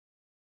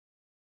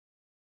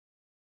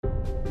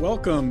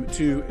Welcome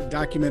to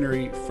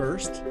Documentary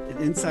First, an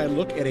inside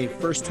look at a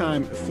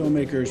first-time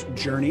filmmaker's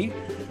journey.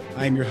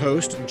 I'm your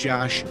host,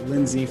 Josh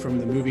Lindsay from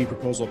the Movie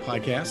Proposal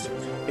Podcast.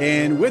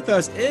 And with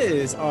us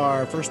is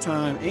our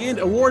first-time and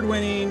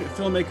award-winning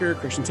filmmaker,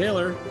 Christian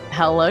Taylor.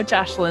 Hello,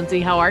 Josh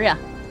Lindsay. How are you?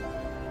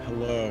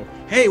 Hello.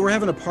 Hey, we're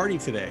having a party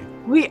today.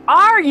 We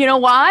are. You know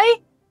why?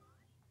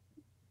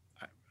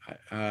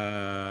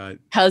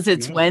 Because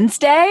it's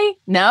Wednesday?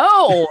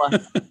 No.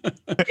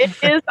 It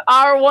is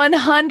our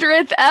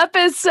 100th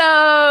episode.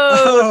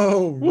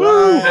 Oh,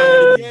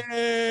 wow.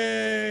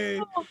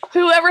 Yay.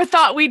 Whoever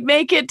thought we'd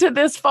make it to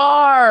this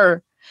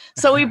far?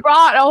 So we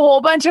brought a whole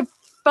bunch of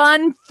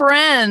fun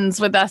friends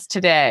with us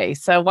today.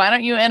 So why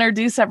don't you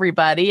introduce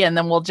everybody and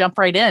then we'll jump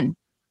right in.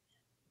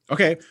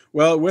 Okay.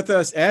 Well, with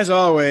us, as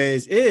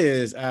always,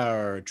 is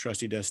our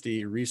trusty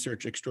dusty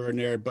research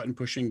extraordinaire, button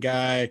pushing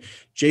guy,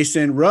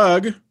 Jason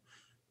Rugg.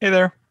 Hey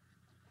there.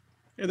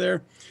 Hey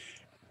there.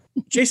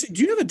 Jason,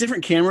 do you have a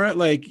different camera?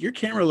 Like, your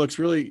camera looks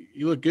you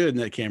look good in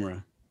that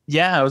camera.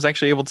 Yeah, I was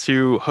actually able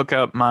to hook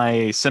up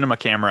my cinema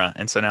camera,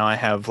 and so now I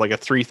have like a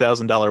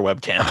 $3,000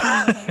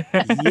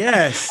 webcam.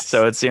 Yes.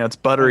 So it's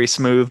buttery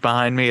smooth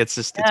behind me. It's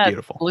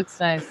beautiful. It looks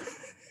nice.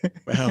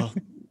 Well,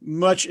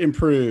 much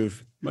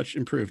improved.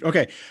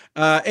 Okay.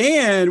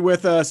 And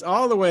with us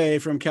all the way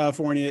from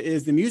California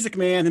is the music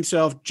man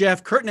himself,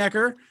 Jeff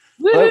Kurtnacker.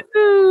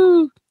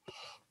 Woo!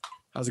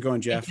 How's it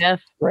going, Jeff? Hey,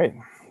 Jeff. Great.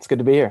 It's good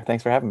to be here.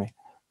 Thanks for having me.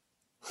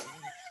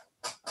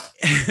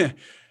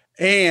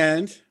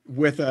 And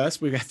with us,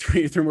 we've got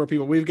three more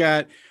people. We've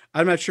got,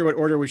 I'm not sure what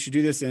order we should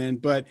do this in,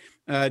 but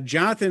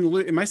Jonathan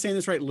Liu, am I saying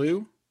this right,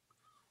 Liu?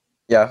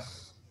 Yeah.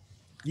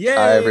 Yay!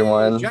 Hi,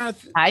 everyone.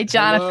 Jonathan, Hi,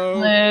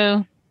 Jonathan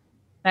Liu.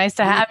 Nice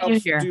to have you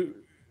here.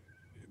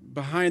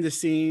 Behind the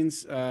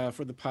scenes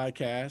for the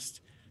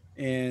podcast.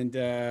 And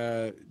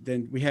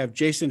then we have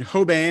Jason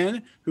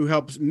Hoban, who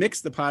helps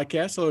mix the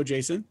podcast. Hello,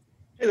 Jason.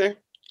 Hey there.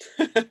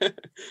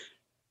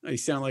 You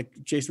sound like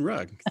Jason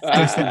Rugg.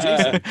 Jason,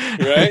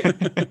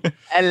 right?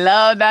 I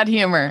love that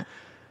humor.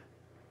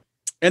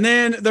 And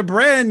then the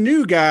brand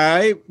new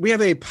guy, we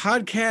have a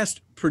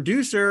podcast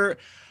producer.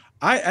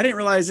 I didn't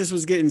realize this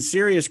was getting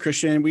serious,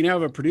 Christian. We now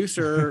have a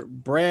producer,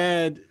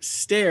 Brad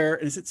Stair.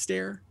 Is it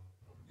Stair?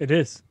 It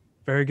is.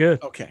 Very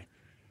good. Okay.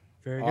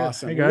 Very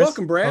awesome. good. Hey, guys.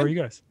 Welcome, Brad. How are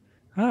you guys?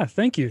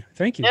 Thank you.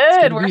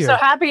 Good. We're so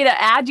happy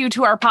to add you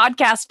to our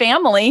podcast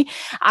family.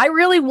 I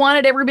really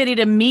wanted everybody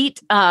to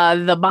meet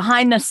the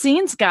behind the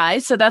scenes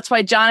guys. So that's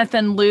why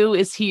Jonathan Liu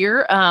is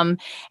here and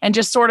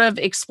just sort of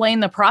explain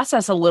the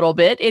process a little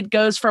bit. It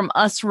goes from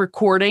us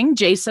recording.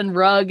 Jason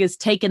Rugg is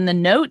taking the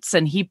notes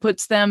and he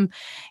puts them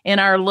in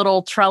our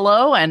little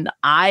Trello, and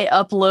I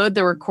upload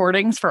the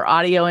recordings for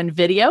audio and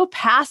video,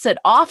 pass it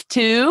off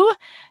to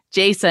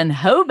Jason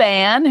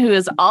Hoban, who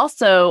is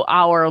also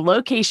our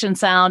location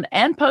sound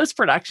and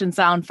post-production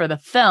sound for the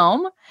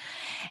film.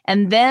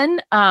 And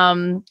then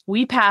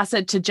we pass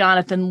it to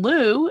Jonathan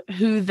Liu,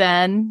 who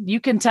then you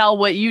can tell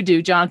what you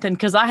do, Jonathan,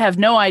 because I have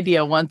no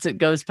idea once it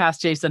goes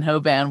past Jason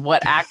Hoban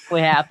what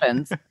actually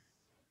happens.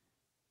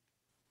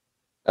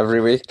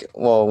 Every week,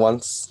 well,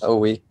 once a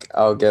week,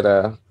 I'll get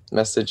a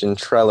message in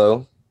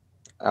Trello,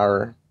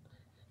 our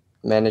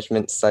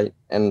management site,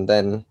 and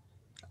then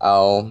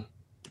I'll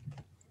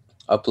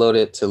upload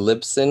it to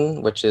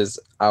Libsyn, which is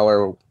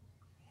our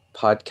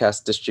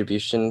podcast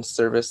distribution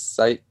service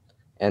site,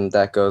 and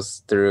that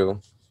goes through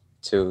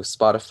to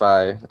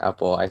Spotify,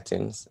 Apple,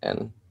 iTunes,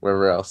 and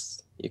wherever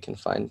else you can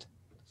find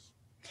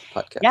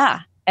podcasts.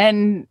 Yeah,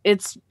 and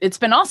it's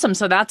been awesome.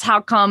 So that's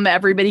how come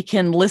everybody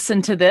can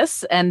listen to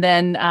this, and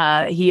then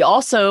he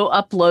also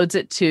uploads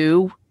it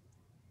to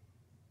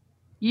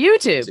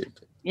YouTube.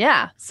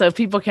 Yeah, so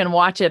people can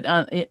watch it,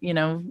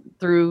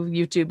 through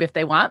YouTube if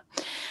they want.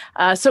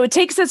 So it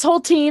takes this whole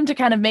team to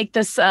kind of make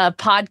this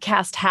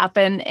podcast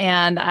happen.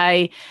 And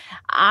I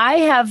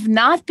have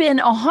not been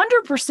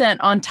 100%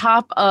 on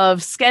top of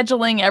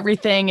scheduling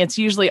everything. It's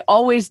usually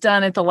always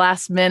done at the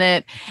last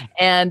minute.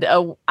 And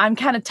I'm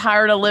kind of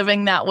tired of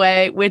living that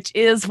way, which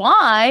is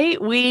why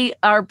we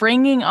are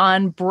bringing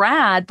on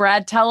Brad.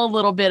 Brad, tell a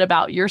little bit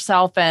about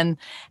yourself and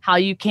how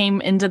you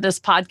came into this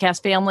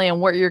podcast family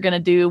and what you're going to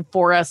do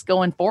for us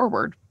going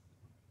forward.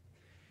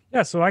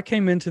 Yeah, so I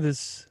came into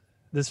this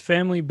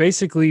family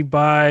basically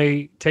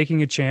by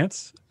taking a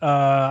chance.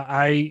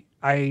 I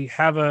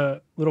have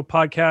a little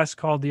podcast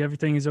called the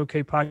Everything is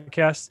Okay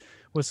podcast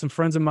with some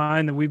friends of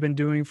mine that we've been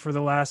doing for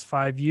the last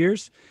 5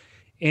 years.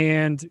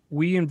 And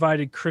we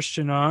invited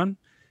Christian on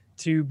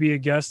to be a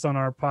guest on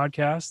our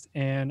podcast.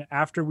 And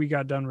after we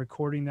got done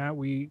recording that,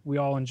 we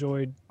all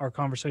enjoyed our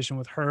conversation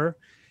with her.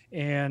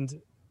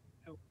 And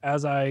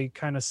as I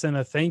kind of sent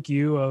a thank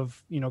you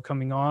of,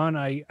 coming on,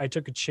 I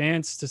took a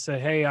chance to say,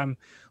 hey, I'm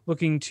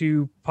looking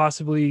to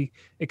possibly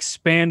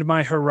expand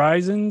my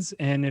horizons.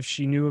 And if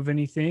she knew of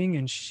anything,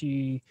 and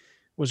she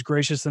was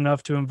gracious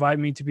enough to invite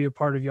me to be a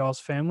part of y'all's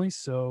family.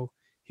 So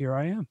here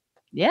I am.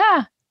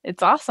 Yeah.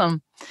 It's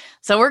awesome.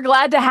 So we're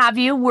glad to have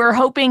you. We're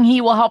hoping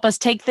he will help us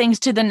take things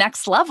to the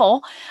next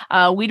level.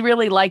 We'd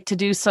really like to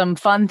do some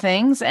fun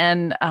things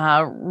and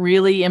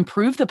really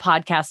improve the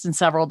podcast in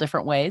several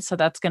different ways. So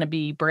that's going to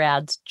be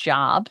Brad's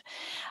job.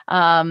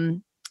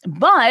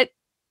 But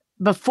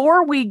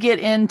before we get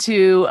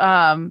into,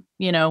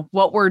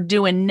 what we're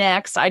doing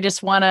next, I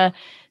just want to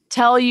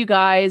tell you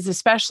guys,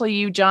 especially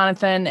you,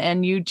 Jonathan,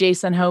 and you,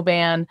 Jason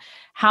Hoban,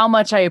 how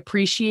much I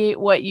appreciate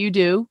what you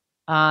do.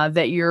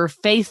 That you're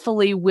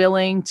faithfully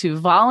willing to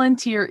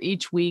volunteer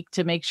each week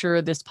to make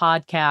sure this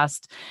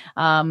podcast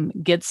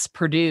gets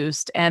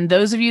produced. And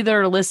those of you that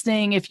are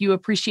listening, if you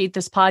appreciate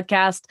this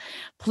podcast,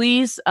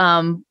 please,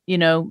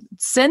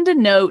 send a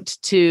note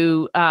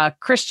to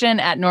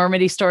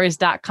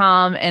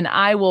Christian@normandystories.com, and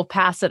I will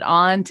pass it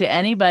on to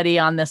anybody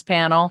on this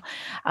panel,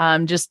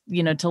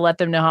 to let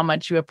them know how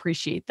much you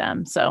appreciate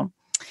them. So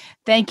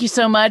thank you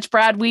so much,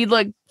 Brad. We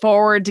look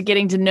forward to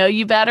getting to know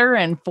you better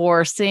and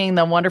for seeing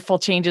the wonderful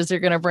changes you're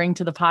going to bring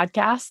to the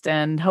podcast.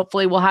 And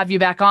hopefully we'll have you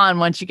back on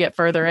once you get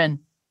further in.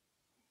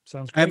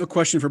 Sounds great. I have a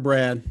question for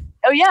Brad.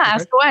 Oh, yeah.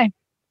 Ask away.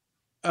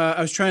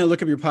 I was trying to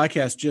look up your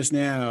podcast just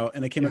now,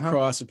 and I came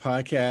across a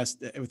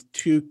podcast with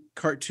two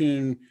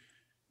cartoon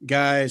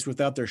guys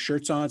without their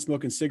shirts on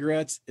smoking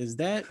cigarettes. Is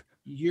that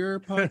your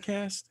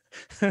podcast?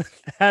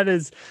 That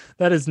is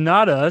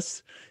not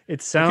us. It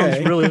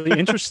sounds really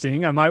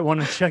interesting. I might want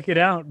to check it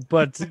out,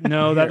 but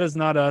no, that is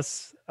not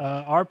us.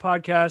 Our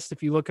podcast,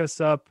 if you look us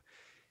up,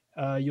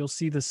 you'll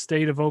see the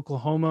state of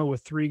Oklahoma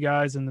with 3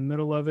 guys in the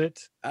middle of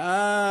it.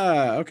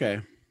 Okay.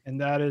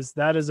 And that is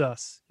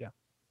us. Yeah.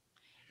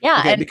 Yeah.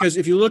 Okay, because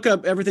if you look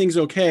up Everything's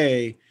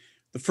Okay,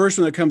 the first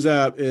one that comes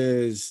out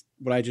is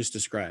what I just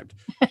described.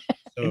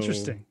 So,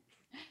 interesting.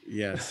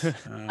 Yes. So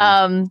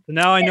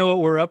now I know what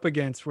we're up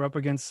against. We're up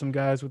against some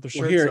guys with their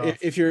shirts off.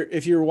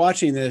 If you're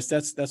watching this,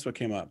 that's what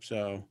came up.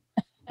 So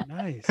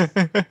nice.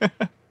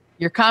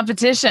 Your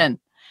competition.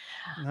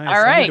 Nice.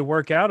 All right. I need to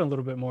work out a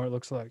little bit more, it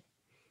looks like.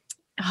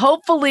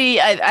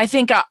 Hopefully, I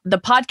think the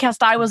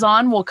podcast I was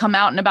on will come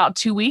out in about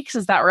 2 weeks.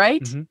 Is that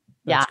right? Mm-hmm.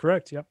 That's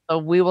correct. Yep. So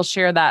we will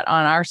share that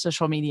on our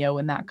social media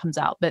when that comes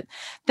out. But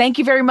thank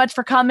you very much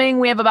for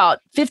coming. We have about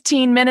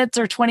 15 minutes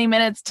or 20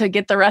 minutes to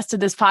get the rest of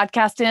this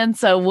podcast in.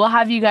 So we'll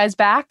have you guys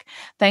back.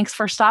 Thanks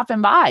for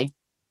stopping by.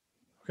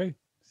 Okay.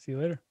 See you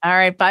later. All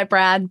right. Bye,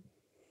 Brad.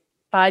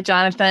 Bye,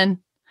 Jonathan.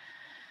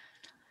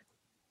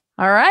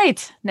 All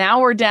right.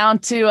 Now we're down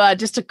to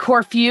just a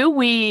core few.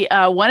 We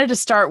wanted to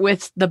start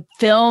with the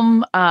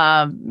film,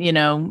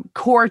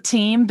 core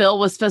team. Bill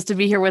was supposed to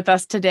be here with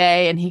us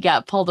today, and he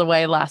got pulled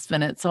away last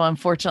minute. So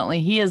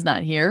unfortunately, he is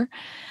not here.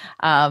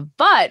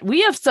 But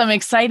we have some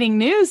exciting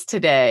news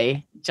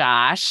today,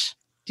 Josh.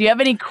 Do you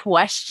have any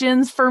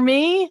questions for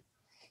me?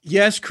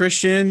 Yes,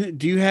 Christian.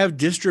 Do you have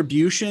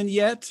distribution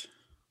yet?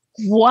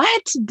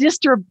 What?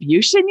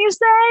 Distribution, you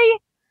say?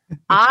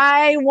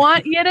 I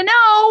want you to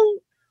know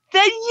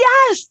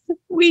that yes,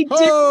 we do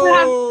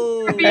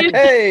have distribution.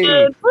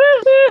 Hey.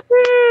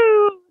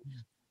 Woo-hoo-hoo.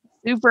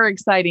 Super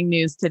exciting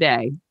news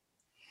today.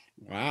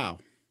 Wow.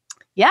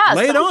 Yeah.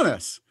 Lay it on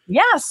us.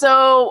 Yeah.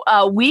 So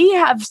we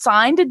have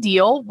signed a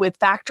deal with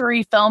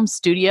Factory Film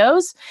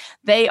Studios.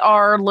 They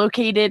are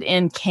located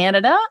in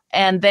Canada,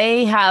 and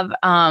they have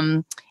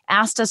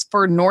asked us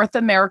for North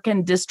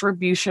American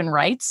distribution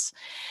rights.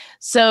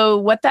 So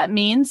what that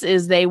means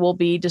is they will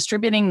be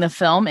distributing the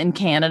film in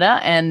Canada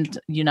and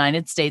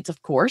United States,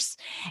 of course,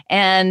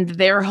 and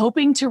they're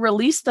hoping to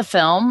release the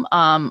film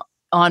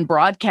on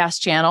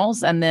broadcast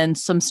channels and then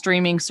some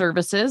streaming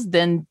services,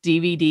 then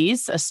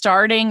DVDs,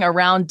 starting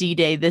around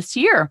D-Day this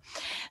year.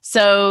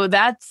 So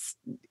that's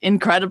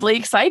incredibly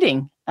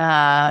exciting.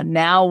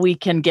 Now we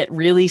can get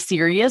really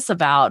serious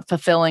about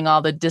fulfilling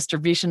all the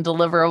distribution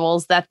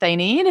deliverables that they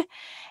need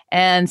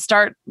and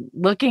start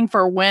looking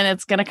for when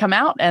it's going to come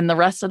out and the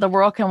rest of the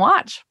world can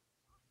watch.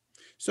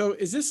 So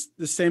is this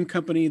the same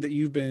company that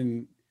you've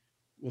been,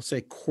 we'll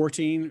say,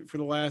 courting for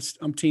the last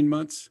umpteen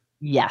months?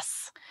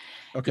 Yes.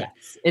 Okay.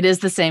 Yes, it is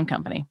the same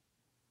company.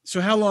 So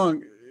how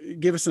long,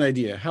 give us an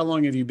idea, how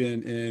long have you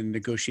been in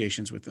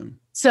negotiations with them?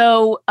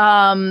 So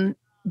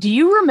do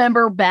you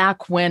remember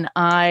back when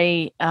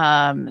I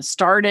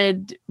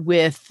started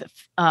with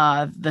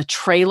the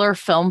Trailer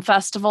Film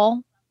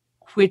Festival,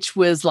 which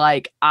was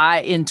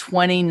in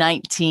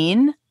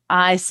 2019,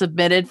 I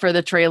submitted for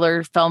the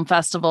Trailer Film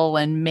Festival,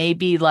 and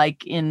maybe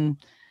in,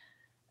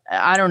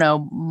 I don't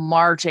know,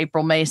 March,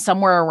 April, May,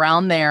 somewhere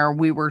around there,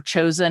 we were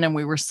chosen and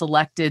we were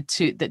selected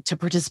to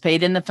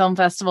participate in the film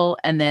festival.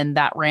 And then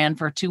that ran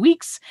for 2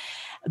 weeks.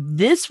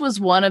 This was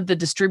one of the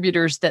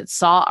distributors that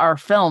saw our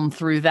film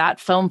through that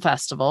film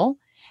festival.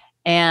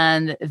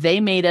 And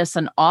they made us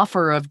an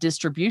offer of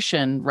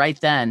distribution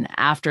right then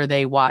after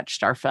they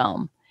watched our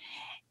film.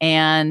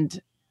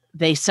 And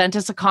they sent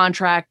us a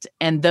contract,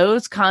 and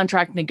those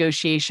contract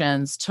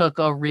negotiations took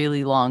a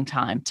really long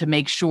time to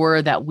make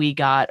sure that we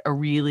got a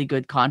really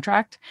good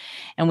contract.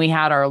 And we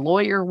had our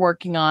lawyer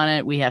working on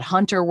it. We had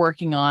Hunter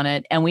working on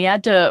it, and we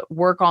had to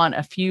work on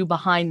a few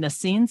behind the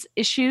scenes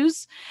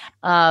issues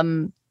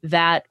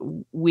that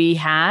we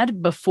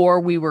had before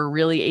we were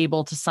really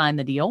able to sign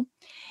the deal.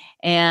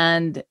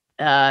 And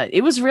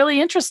it was really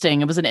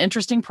interesting. It was an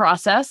interesting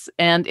process,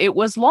 and it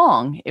was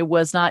long. It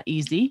was not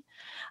easy.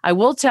 I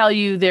will tell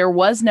you, there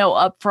was no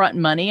upfront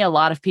money. A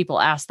lot of people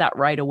asked that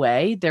right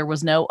away. There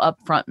was no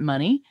upfront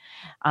money.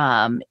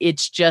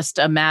 It's just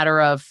a matter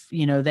of,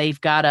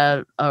 they've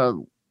got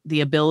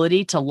the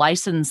ability to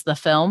license the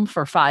film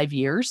for 5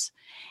 years.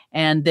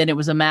 And then it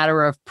was a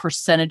matter of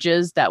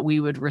percentages that we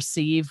would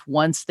receive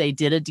once they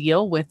did a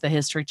deal with the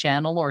History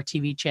Channel or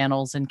TV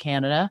channels in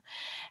Canada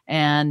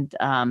and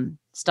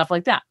stuff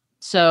like that.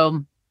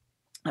 So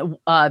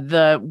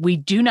we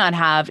do not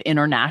have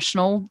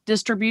international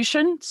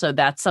distribution. So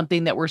that's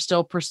something that we're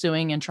still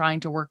pursuing and trying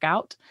to work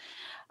out.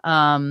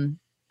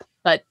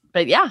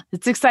 But yeah,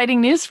 it's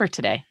exciting news for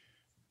today.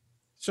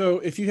 So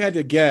if you had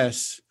to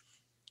guess,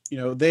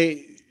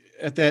 they,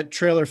 at that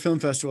Trailer Film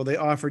Festival, they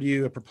offered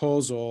you a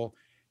proposal.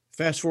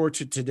 Fast forward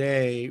to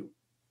today,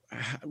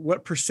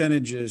 what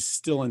percentage is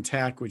still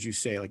intact, would you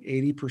say? Like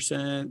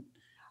 80%,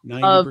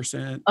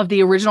 90%? Of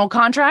the original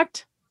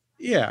contract?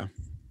 Yeah.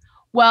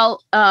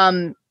 Well,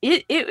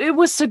 it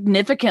was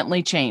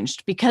significantly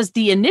changed because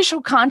the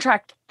initial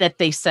contract that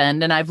they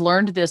send, and I've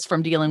learned this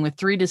from dealing with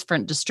 3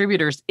 different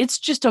distributors, it's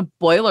just a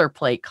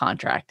boilerplate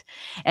contract,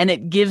 and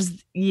it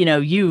gives,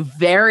 you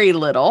very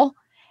little,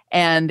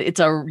 and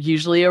it's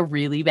usually a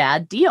really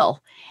bad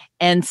deal.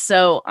 And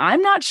so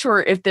I'm not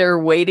sure if they're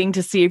waiting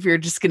to see if you're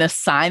just going to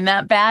sign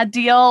that bad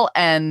deal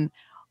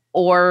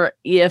or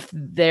if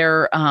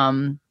they're,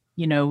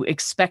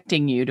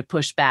 expecting you to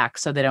push back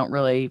so they don't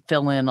really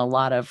fill in a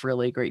lot of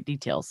really great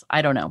details.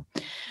 I don't know.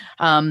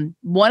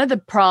 One of the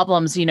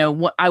problems,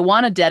 I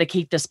want to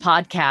dedicate this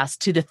podcast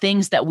to the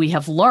things that we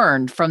have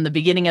learned from the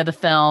beginning of the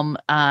film.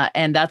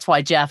 And that's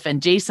why Jeff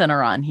and Jason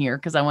are on here,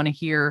 because I want to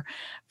hear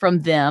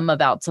from them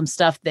about some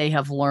stuff they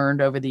have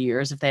learned over the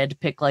years. If they had to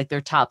pick like their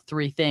top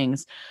 3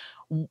 things,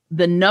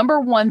 the number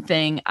one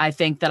thing I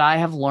think that I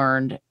have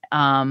learned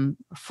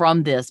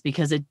from this,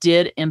 because it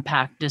did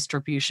impact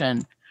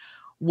distribution,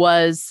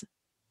 was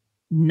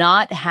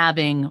not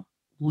having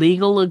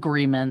legal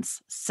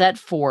agreements set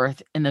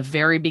forth in the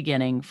very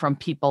beginning from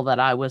people that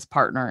I was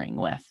partnering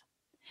with.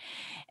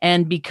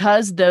 And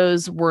because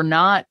those were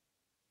not,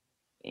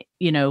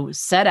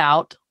 set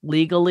out,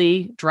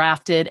 legally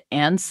drafted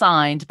and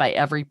signed by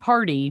every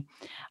party,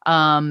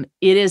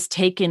 it has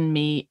taken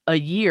me a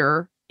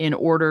year in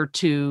order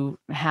to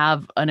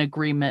have an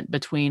agreement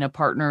between a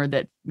partner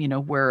that,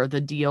 where the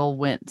deal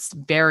went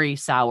very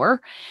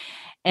sour.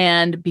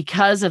 And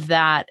because of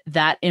that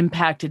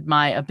impacted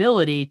my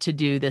ability to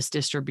do this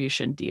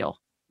distribution deal,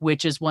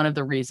 which is one of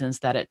the reasons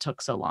that it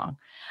took so long.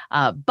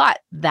 But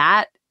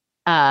that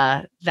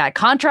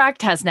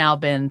contract has now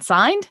been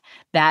signed.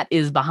 That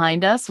is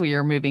behind us. We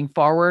are moving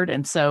forward.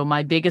 And so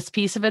my biggest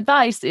piece of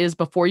advice is,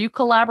 before you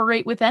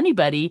collaborate with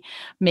anybody,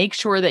 make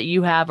sure that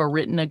you have a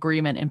written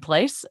agreement in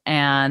place,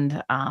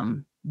 and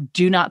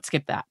do not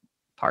skip that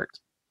part.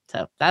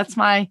 So that's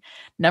my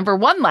number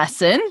 1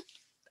 lesson.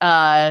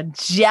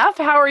 Jeff,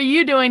 how are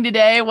you doing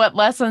today? What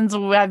lessons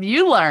have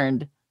you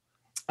learned?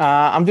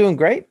 I'm doing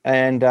great,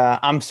 and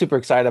I'm super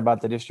excited about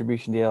the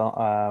distribution deal.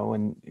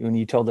 When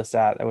you told us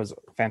that, it was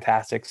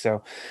fantastic.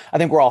 So I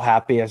think we're all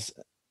happy, as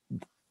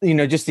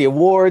just the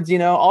awards.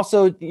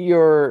 Also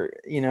your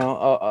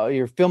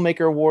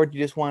filmmaker award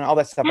you just won. All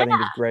that stuff I think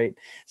is great.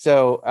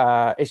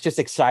 So it's just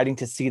exciting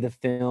to see the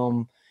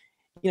film,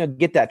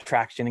 get that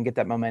traction and get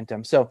that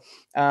momentum. So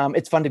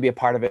it's fun to be a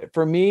part of it.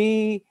 For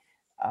me,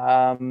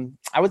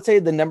 I would say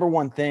the number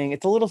one thing,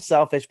 it's a little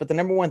selfish, but the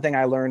number one thing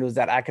I learned was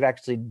that I could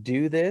actually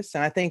do this.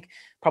 And I think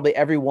probably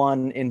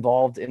everyone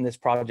involved in this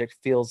project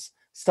feels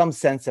some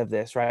sense of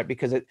this, right?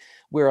 Because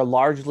we're a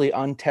largely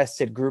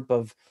untested group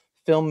of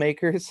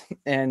filmmakers.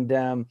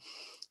 And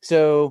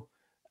so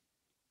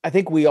I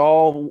think we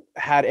all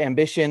had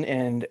ambition,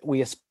 and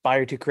we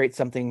aspired to create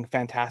something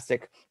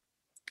fantastic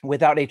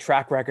without a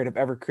track record of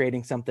ever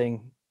creating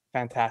something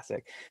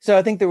fantastic. So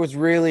I think there was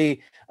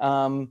really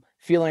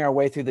feeling our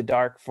way through the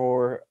dark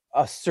for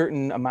a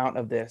certain amount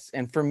of this.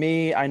 And for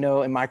me, I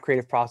know in my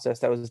creative process,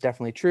 that was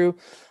definitely true.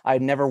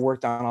 I'd never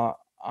worked on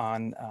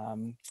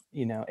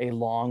a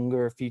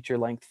longer feature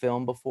length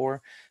film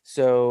before.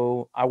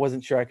 So I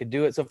wasn't sure I could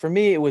do it. So for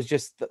me, it was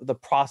just the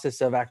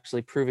process of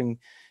actually proving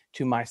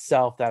to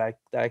myself that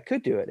I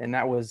could do it. And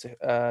that was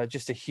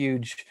just a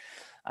huge,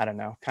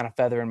 kind of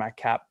feather in my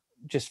cap,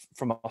 just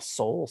from a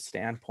soul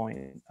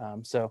standpoint.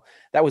 So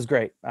that was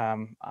great.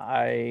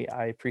 I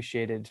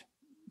appreciated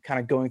kind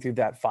of going through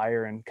that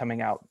fire and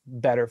coming out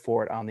better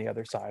for it on the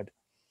other side.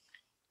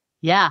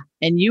 Yeah.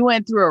 And you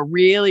went through a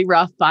really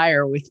rough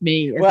fire with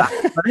me. Well,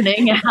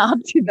 learning how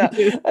to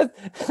do.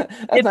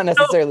 That's not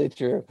necessarily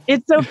true.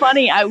 It's so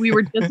funny. We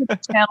were just at the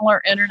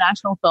Chandler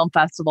International Film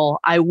Festival.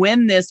 I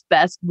win this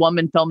Best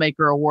Woman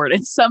Filmmaker Award,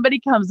 and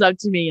somebody comes up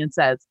to me and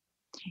says,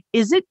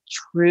 "Is it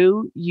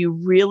true you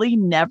really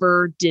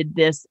never did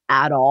this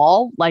at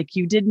all? Like,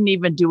 you didn't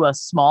even do a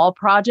small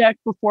project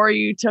before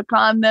you took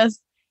on this,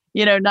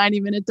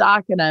 90-minute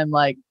doc?" And I'm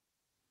like,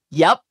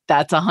 Yep,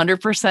 that's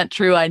 100%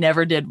 true. I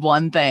never did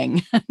one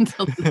thing.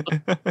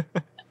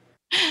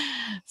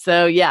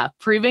 So yeah,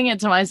 proving it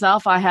to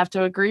myself, I have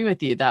to agree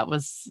with you. That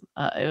was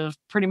it was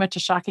pretty much a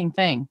shocking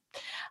thing.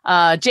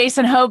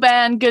 Jason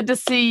Hoban, good to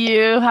see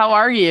you. How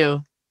are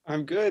you?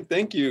 I'm good.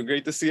 Thank you.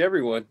 Great to see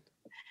everyone.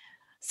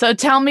 So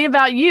tell me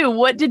about you.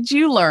 What did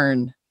you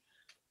learn?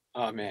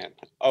 Oh man,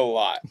 a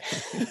lot.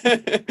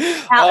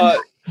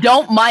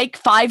 Don't mic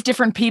 5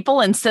 different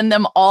people and send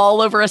them all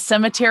over a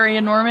cemetery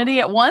in Normandy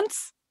at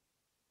once?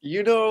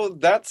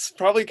 That's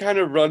probably kind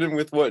of running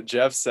with what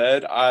Jeff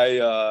said.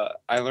 I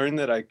learned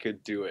that I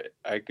could do it.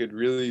 I could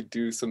really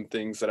do some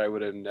things that I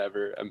would have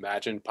never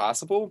imagined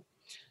possible.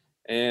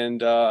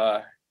 And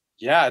to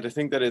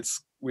think that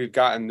we've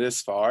gotten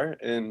this far.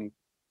 And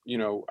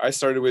I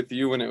started with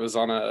you when it was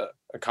on a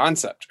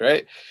concept,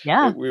 right?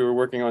 Yeah. We were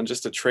working on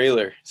just a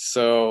trailer.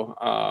 So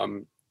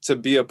to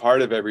be a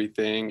part of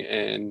everything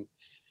and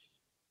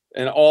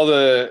all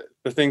the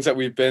things that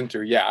we've been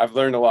through, I've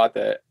learned a lot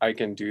that I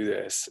can do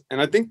this.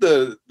 And I think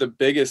the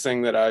biggest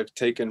thing that I've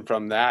taken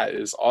from that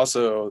is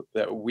also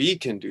that we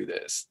can do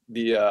this.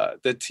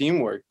 The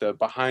teamwork, the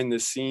behind the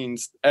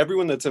scenes,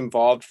 everyone that's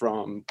involved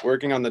from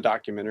working on the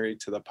documentary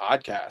to the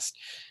podcast.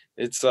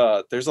 It's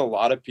there's a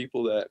lot of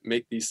people that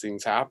make these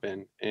things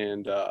happen,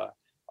 and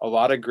a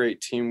lot of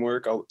great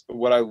teamwork.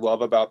 What I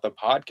love about the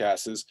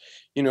podcast is,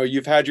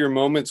 you've had your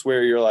moments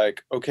where you're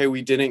like, okay,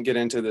 we didn't get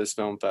into this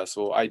film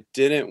festival. I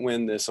didn't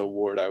win this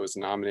award I was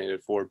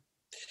nominated for.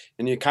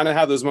 And you kind of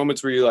have those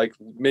moments where you like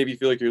maybe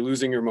feel like you're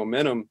losing your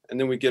momentum. And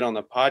then we get on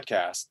the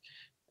podcast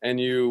and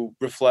you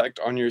reflect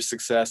on your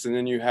success. And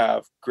then you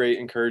have great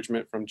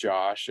encouragement from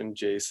Josh and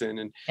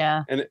Jason.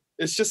 And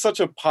it's just such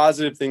a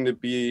positive thing to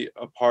be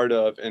a part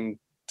of, and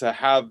to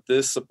have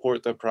this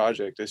support the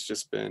project. It's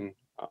just been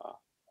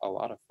a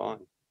lot of fun.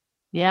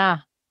 Yeah.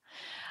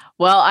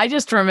 Well, I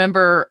just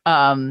remember,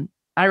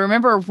 I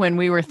remember when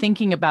we were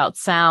thinking about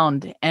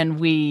sound and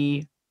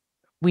we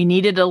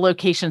needed a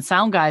location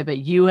sound guy, but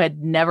you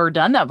had never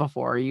done that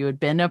before. You had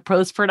been a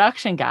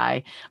post-production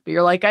guy, but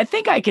you're like, I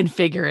think I can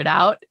figure it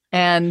out.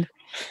 And,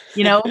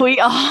 we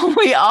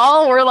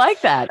all were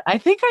like that. I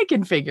think I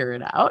can figure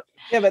it out.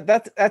 Yeah, but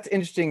that's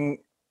interesting.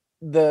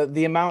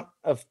 The amount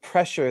of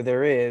pressure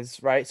there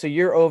is, right? So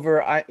you're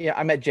over.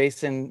 I met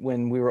Jason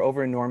when we were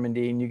over in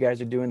Normandy, and you guys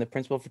are doing the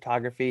principal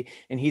photography,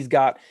 and he's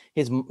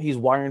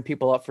wiring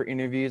people up for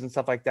interviews and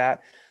stuff like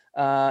that.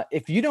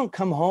 If you don't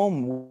come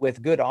home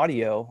with good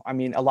audio, I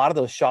mean, a lot of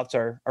those shots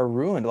are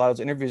ruined. A lot of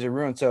those interviews are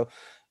ruined. So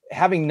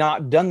having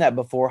not done that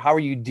before, how are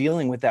you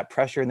dealing with that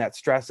pressure and that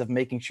stress of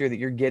making sure that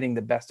you're getting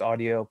the best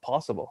audio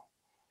possible?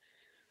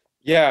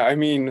 Yeah, I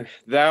mean,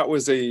 that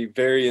was a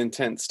very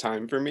intense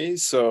time for me.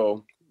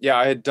 So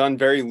I had done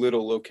very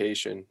little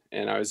location,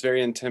 and I was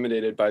very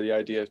intimidated by the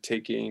idea of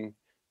taking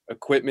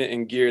equipment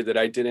and gear that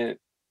I didn't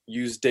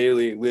use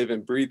daily, live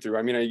and breathe through.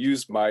 I mean, I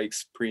use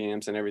mics,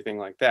 preamps, and everything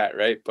like that,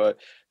 right? But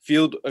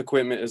field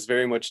equipment is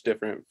very much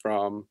different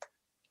from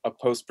a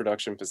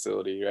post-production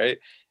facility, right?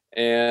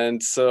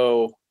 And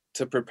so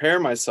to prepare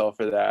myself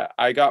for that,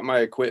 I got my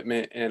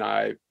equipment and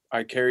I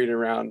carried it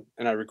around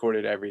and I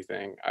recorded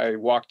everything. I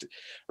walked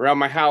around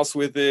my house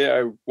with it.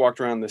 I walked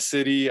around the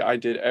city. I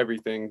did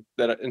everything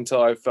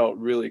until I felt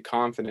really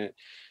confident.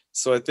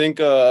 So I think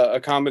a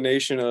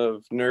combination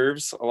of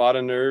nerves, a lot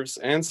of nerves,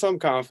 and some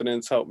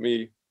confidence helped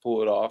me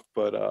pull it off.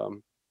 But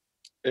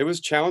it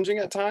was challenging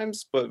at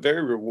times, but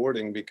very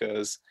rewarding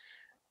because,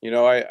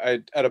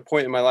 I at a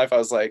point in my life, I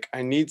was like,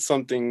 I need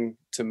something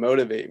to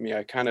motivate me.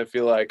 I kind of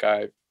feel like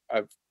I've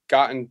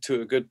gotten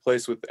to a good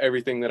place with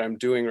everything that I'm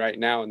doing right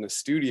now in the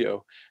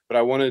studio, but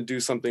I want to do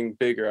something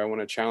bigger. I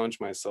want to challenge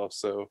myself.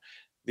 So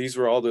these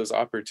were all those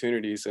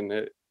opportunities, and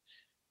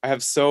I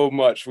have so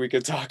much we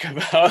could talk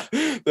about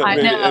that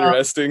made it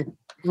interesting.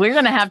 We're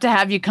going to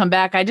have you come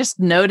back. I just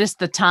noticed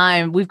the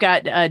time. We've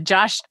got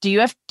Josh, do you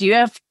have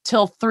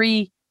till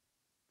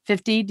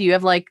 3:50? Do you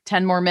have like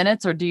 10 more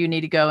minutes, or do you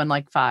need to go in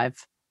like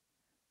 5?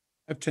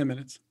 I have 10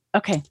 minutes.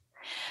 Okay.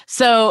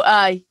 So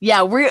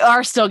we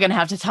are still going to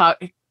have to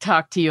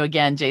talk to you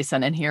again,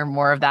 Jason, and hear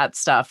more of that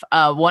stuff.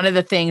 One of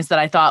the things that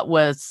I thought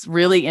was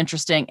really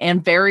interesting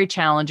and very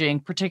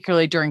challenging,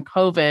 particularly during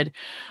COVID,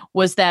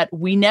 was that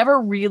we never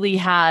really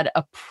had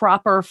a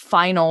proper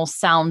final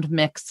sound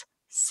mix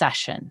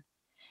session.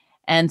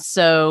 And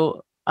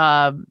so,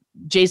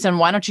 Jason,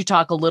 why don't you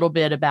talk a little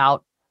bit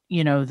about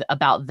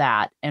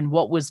that and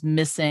what was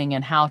missing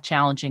and how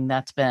challenging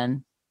that's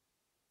been?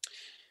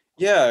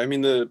 Yeah, I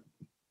mean,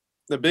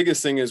 the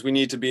biggest thing is we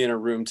need to be in a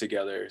room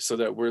together so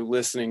that we're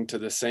listening to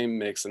the same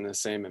mix in the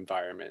same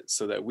environment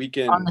so that we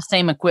can on the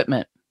same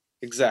equipment.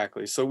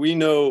 Exactly. So we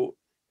know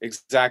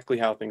exactly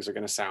how things are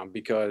going to sound,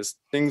 because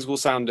things will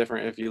sound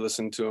different if you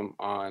listen to them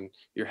on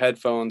your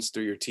headphones,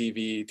 through your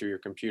TV, through your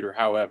computer,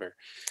 however.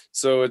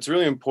 So it's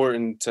really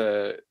important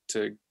to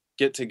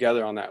get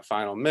together on that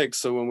final mix.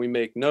 So when we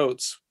make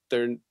notes,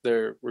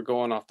 we're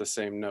going off the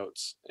same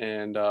notes.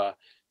 And so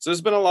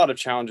there's been a lot of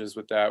challenges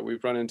with that.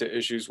 We've run into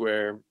issues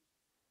where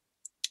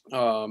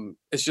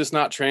it's just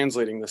not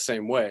translating the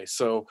same way.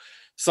 So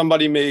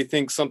somebody may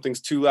think something's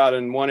too loud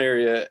in one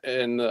area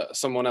and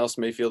someone else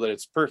may feel that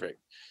it's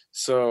perfect.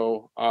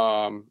 So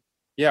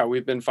yeah,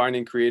 we've been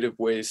finding creative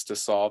ways to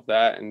solve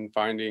that and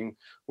finding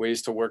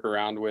ways to work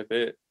around with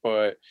it.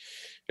 But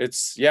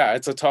it's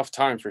a tough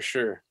time for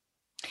sure.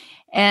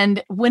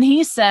 And when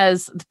he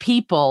says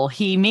people,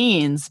 he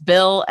means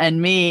Bill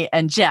and me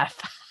and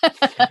Jeff.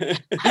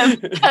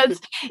 Because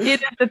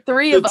it is the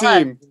three of us.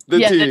 The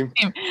team.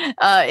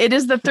 It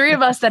is the three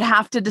of us that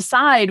have to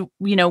decide,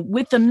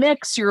 with the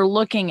mix, you're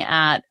looking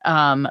at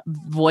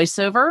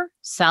voiceover,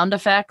 sound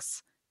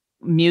effects,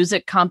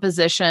 music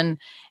composition,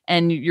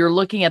 and you're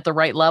looking at the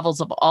right levels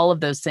of all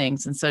of those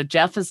things. And so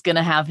Jeff is going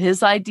to have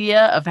his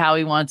idea of how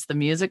he wants the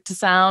music to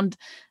sound.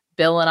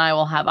 Bill and I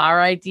will have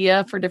our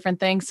idea for different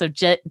things. So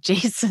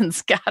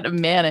Jason's got to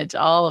manage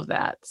all of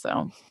that.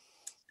 So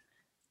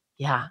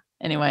yeah.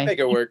 Anyway, make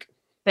it work.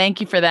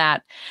 Thank you for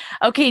that.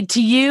 Okay.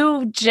 To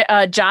you,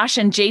 Josh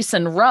and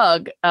Jason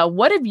Rugg,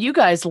 what have you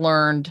guys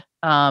learned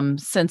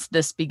since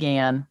this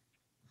began?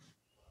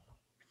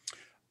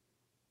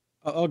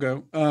 I'll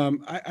go.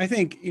 I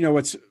think,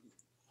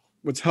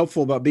 what's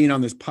helpful about being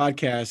on this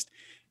podcast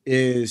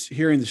is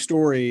hearing the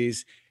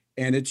stories.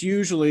 And it's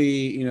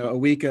usually, a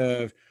week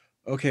of,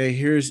 okay,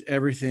 here's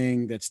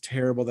everything that's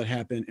terrible that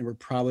happened, and we're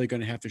probably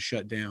going to have to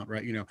shut down,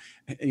 right? And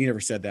you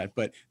never said that,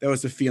 but that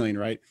was the feeling,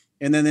 right?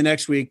 And then the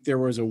next week there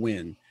was a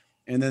win.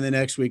 And then the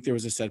next week there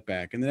was a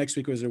setback. And the next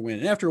week was a win.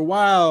 And after a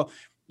while,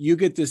 you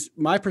get this,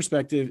 my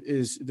perspective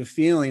is the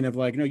feeling of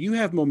like, you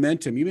have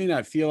momentum. You may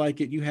not feel like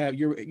it. You have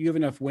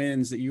enough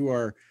wins that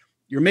you're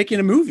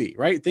making a movie,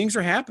 right? Things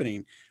are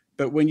happening.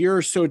 But when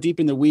you're so deep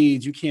in the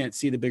weeds, you can't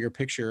see the bigger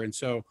picture. And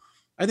so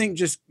I think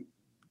just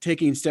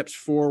taking steps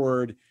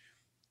forward,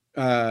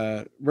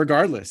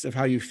 regardless of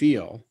how you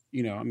feel,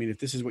 if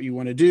this is what you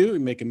want to do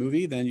and make a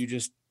movie, then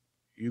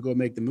you go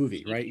make the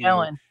movie, right?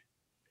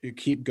 You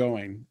keep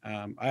going.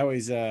 I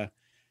always,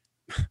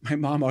 my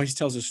mom always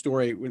tells a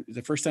story. When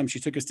the first time she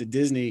took us to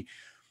Disney,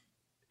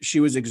 she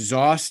was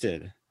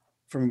exhausted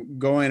from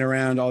going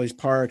around all these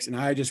parks. And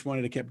I just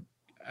wanted to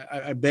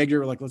I begged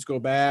her, like, let's go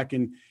back.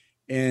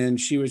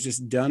 And she was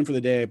just done for the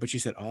day. But she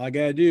said, all I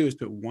got to do is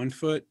put one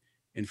foot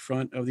in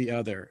front of the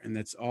other. And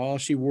that's all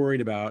she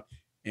worried about.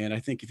 And I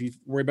think if you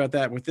worry about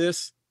that with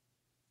this,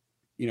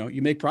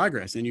 you make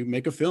progress and you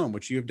make a film,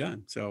 which you have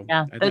done. So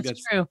yeah, I think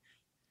that's true.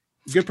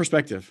 Good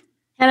perspective.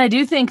 And I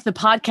do think the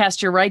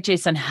podcast, you're right,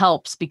 Jason,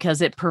 helps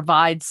because it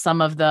provides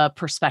some of the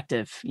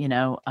perspective.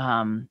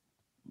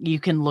 You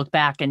can look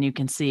back and you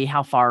can see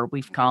how far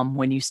we've come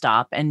when you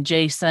stop. And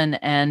Jason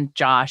and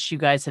Josh, you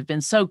guys have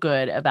been so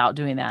good about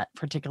doing that,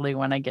 particularly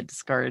when I get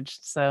discouraged.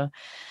 So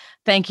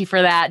thank you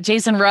for that.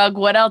 Jason Rugg,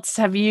 what else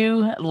have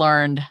you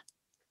learned?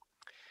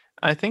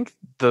 I think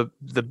the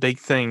big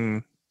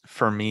thing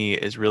for me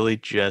is really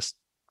just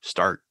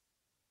start.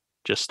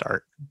 Just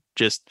start.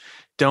 Just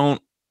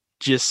don't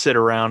just sit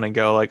around and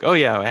go like, oh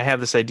yeah, I have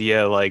this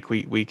idea. Like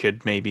we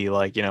could maybe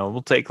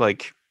we'll take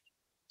like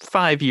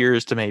 5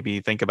 years to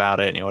maybe think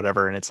about it,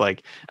 whatever. And it's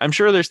like, I'm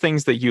sure there's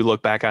things that you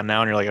look back on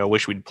now and you're like, I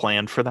wish we'd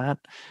planned for that.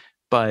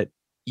 But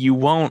you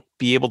won't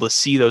be able to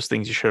see those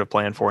things you should have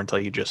planned for until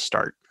you just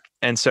start.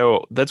 And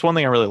so that's one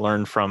thing I really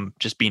learned from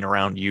just being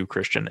around you,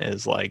 Christian,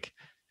 is like,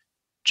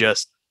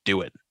 just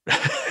do it.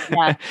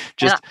 Yeah.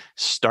 Just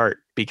start,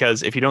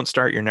 because if you don't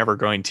start, you're never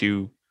going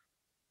to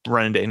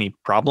run into any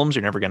problems.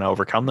 You're never going to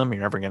overcome them.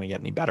 You're never going to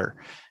get any better.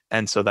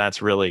 And so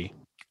that's really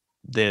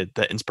the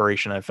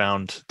inspiration I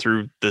found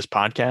through this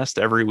podcast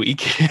every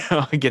week,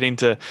 getting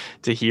to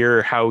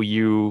hear how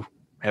you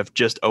have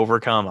just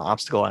overcome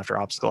obstacle after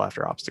obstacle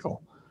after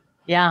obstacle.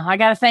 Yeah, I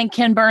got to thank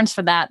Ken Burns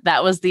for that.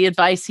 That was the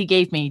advice he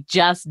gave me.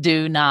 Just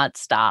do not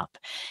stop.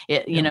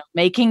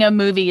 Making a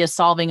movie is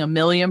solving a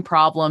million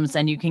problems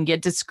and you can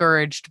get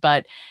discouraged,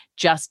 but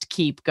just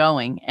keep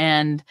going.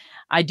 And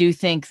I do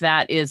think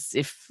that is,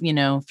 if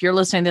you're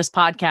listening to this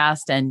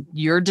podcast and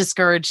you're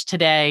discouraged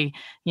today,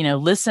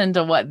 listen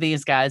to what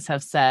these guys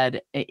have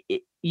said.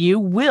 You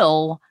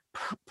will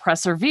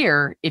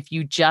persevere if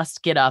you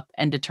just get up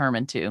and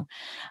determine to,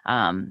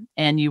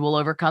 and you will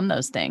overcome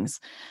those things.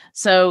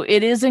 So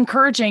it is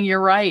encouraging,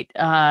 you're right,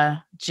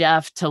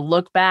 Jeff, to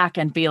look back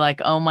and be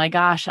like, oh my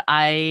gosh,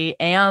 I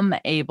am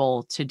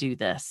able to do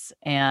this.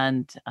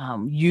 And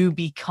you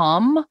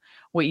become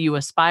what you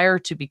aspire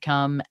to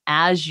become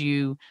as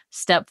you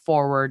step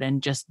forward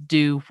and just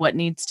do what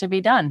needs to be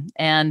done.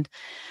 And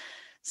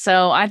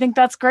so I think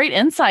that's great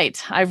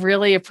insight. I've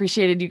really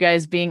appreciated you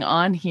guys being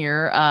on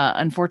here.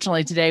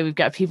 Unfortunately, today we've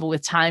got people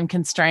with time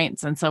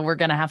constraints, and so we're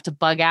going to have to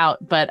bug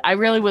out. But I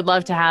really would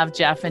love to have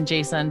Jeff and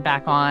Jason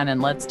back on,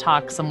 and let's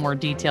talk some more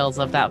details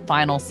of that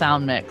final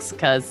sound mix,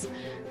 because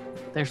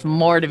there's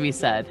more to be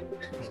said.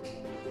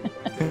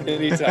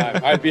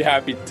 Anytime. I'd be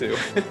happy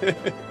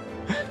to.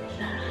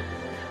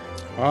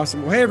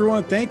 Awesome. Well, hey,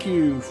 everyone. Thank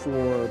you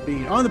for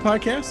being on the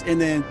podcast, and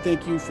then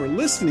thank you for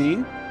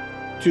listening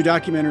to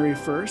Documentary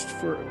First,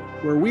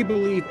 where we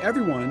believe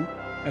everyone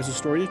has a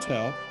story to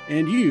tell,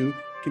 and you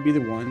can be the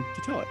one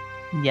to tell it.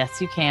 Yes,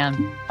 you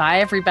can.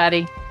 Bye,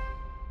 everybody.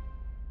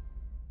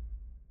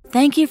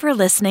 Thank you for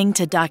listening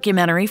to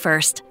Documentary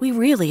First. We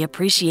really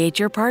appreciate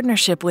your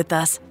partnership with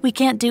us. We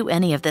can't do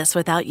any of this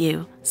without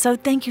you. So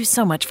thank you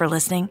so much for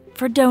listening,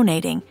 for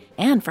donating,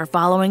 and for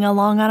following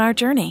along on our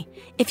journey.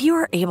 If you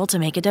are able to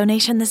make a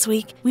donation this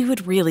week, we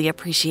would really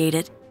appreciate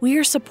it. We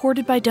are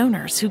supported by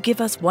donors who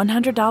give us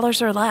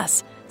 $100 or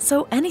less,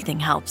 so anything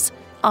helps.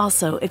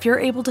 Also, if you're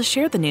able to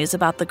share the news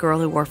about The Girl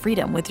Who Wore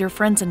Freedom with your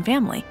friends and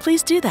family,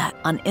 please do that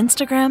on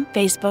Instagram,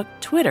 Facebook,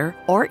 Twitter,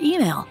 or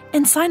email.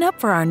 And sign up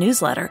for our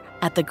newsletter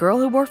at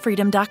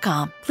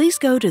thegirlwhoworefreedom.com. Please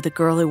go to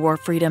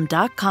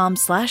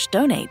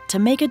thegirlwhoworefreedom.com/donate to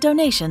make a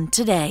donation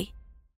today.